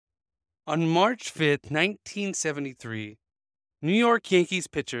On March 5th, 1973, New York Yankees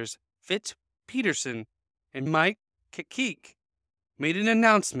pitchers Fitz Peterson and Mike Kekich made an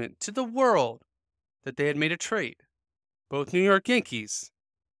announcement to the world that they had made a trade. Both New York Yankees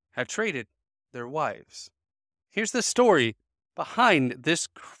had traded their wives. Here's the story behind this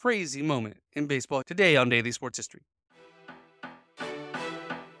crazy moment in baseball today on Daily Sports History.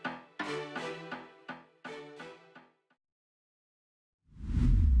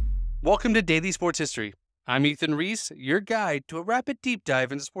 Welcome to Daily Sports History. I'm Ethan Reese, your guide to a rapid deep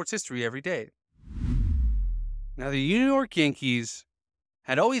dive into sports history every day. Now, the New York Yankees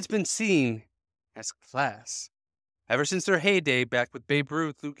had always been seen as class. Ever since their heyday back with Babe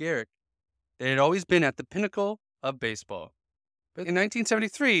Ruth, Lou Gehrig, they had always been at the pinnacle of baseball. But in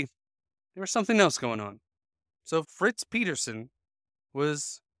 1973, there was something else going on. So Fritz Peterson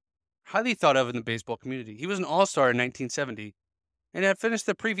was highly thought of in the baseball community. He was an all-star in 1970 and had finished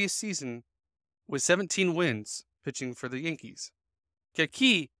the previous season with 17 wins pitching for the Yankees.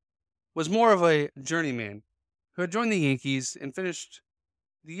 Kekich was more of a journeyman who had joined the Yankees and finished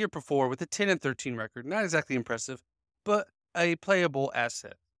the year before with a 10-13 record. Not exactly impressive, but a playable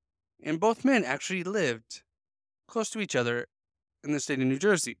asset. And both men actually lived close to each other in the state of New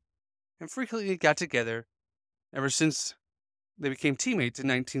Jersey and frequently got together ever since they became teammates in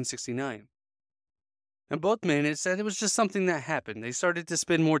 1969. And both men had said it was just something that happened. They started to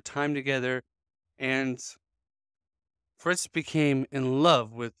spend more time together, and Fritz became in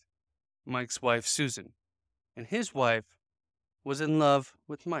love with Mike's wife, Susan, and his wife was in love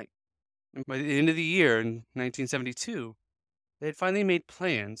with Mike. And by the end of the year in 1972, they had finally made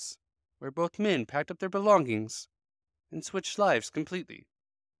plans where both men packed up their belongings and switched lives completely,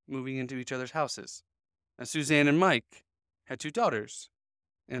 moving into each other's houses. Now, Suzanne and Mike had two daughters,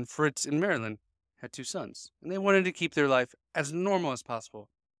 and Fritz and Marilyn had two sons, and they wanted to keep their life as normal as possible.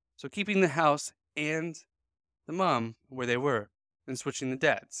 So keeping the house and the mom where they were and switching the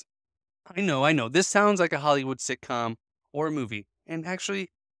dads. I know, this sounds like a Hollywood sitcom or a movie, and actually,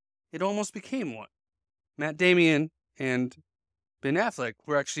 it almost became one. Matt Damon and Ben Affleck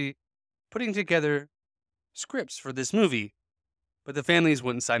were actually putting together scripts for this movie, but the families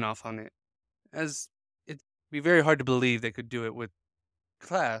wouldn't sign off on it, as it'd be very hard to believe they could do it with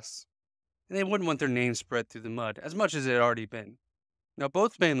class, and they wouldn't want their name spread through the mud as much as it had already been. Now,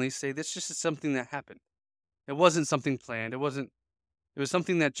 both families say this just is something that happened. It wasn't something planned. It was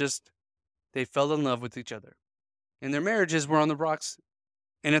something that just they fell in love with each other. And their marriages were on the rocks.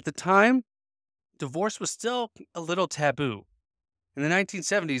 And at the time, divorce was still a little taboo. In the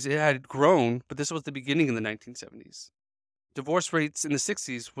 1970s, it had grown, but this was the beginning of the 1970s. Divorce rates in the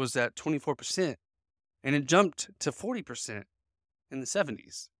 60s was at 24%, and it jumped to 40% in the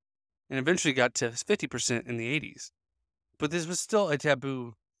 70s, and eventually got to 50% in the 80s. But this was still a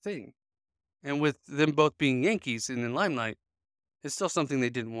taboo thing. And with them both being Yankees in the limelight, it's still something they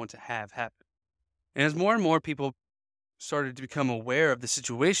didn't want to have happen. And as more and more people started to become aware of the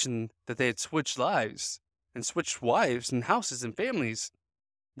situation that they had switched lives and switched wives and houses and families,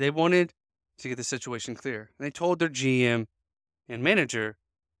 they wanted to get the situation clear. And they told their GM and manager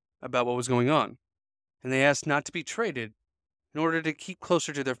about what was going on. And they asked not to be traded in order to keep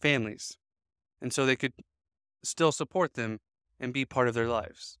closer to their families, and so they could still support them and be part of their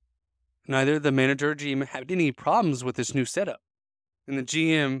lives. Neither the manager or GM had any problems with this new setup. And the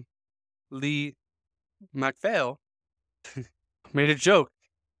GM, Lee MacPhail, made a joke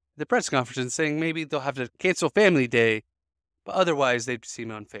at the press conference saying maybe they'll have to cancel family day, but otherwise they'd seem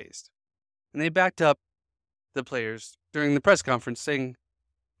unfazed. And they backed up the players during the press conference saying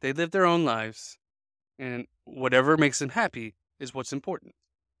they live their own lives and whatever makes them happy is what's important.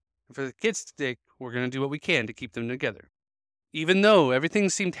 And for the kids' sake, we're going to do what we can to keep them together. Even though everything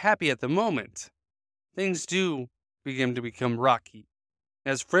seemed happy at the moment, things do begin to become rocky.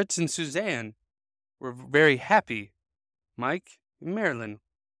 As Fritz and Suzanne were very happy, Mike and Marilyn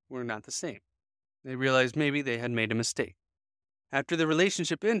were not the same. They realized maybe they had made a mistake. After the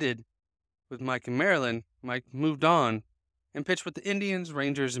relationship ended with Mike and Marilyn, Mike moved on and pitched with the Indians,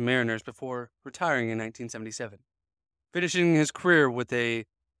 Rangers, and Mariners before retiring in 1977, finishing his career with a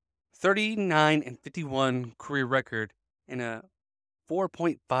 39-51 career record and a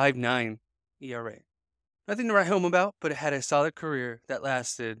 4.59 ERA. Nothing to write home about, but it had a solid career that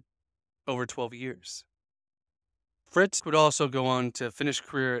lasted over 12 years. Fritz would also go on to finish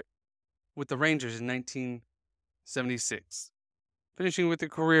career with the Rangers in 1976, finishing with a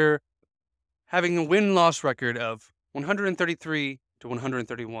career having a win-loss record of 133 to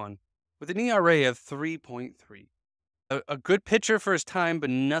 131, with an ERA of 3.3. A good pitcher for his time, but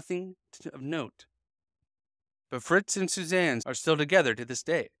nothing of note. But Fritz and Suzanne are still together to this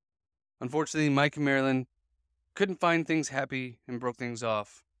day. Unfortunately, Mike and Marilyn couldn't find things happy and broke things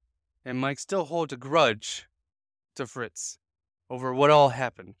off. And Mike still holds a grudge to Fritz over what all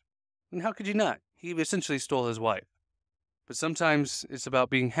happened. And how could you not? He essentially stole his wife. But sometimes it's about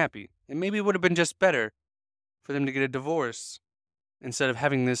being happy. And maybe it would have been just better for them to get a divorce instead of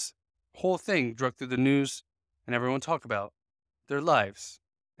having this whole thing drug through the news and everyone talk about their lives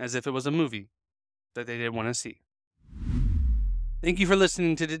as if it was a movie that they didn't want to see. Thank you for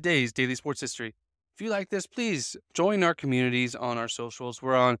listening to today's Daily Sports History. If you like this, please join our communities on our socials.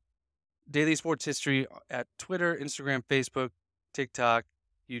 We're on Daily Sports History at Twitter, Instagram, Facebook, TikTok,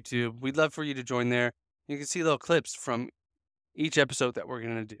 YouTube. We'd love for you to join there. You can see little clips from each episode that we're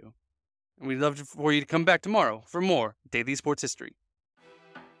going to do. And we'd love for you to come back tomorrow for more Daily Sports History.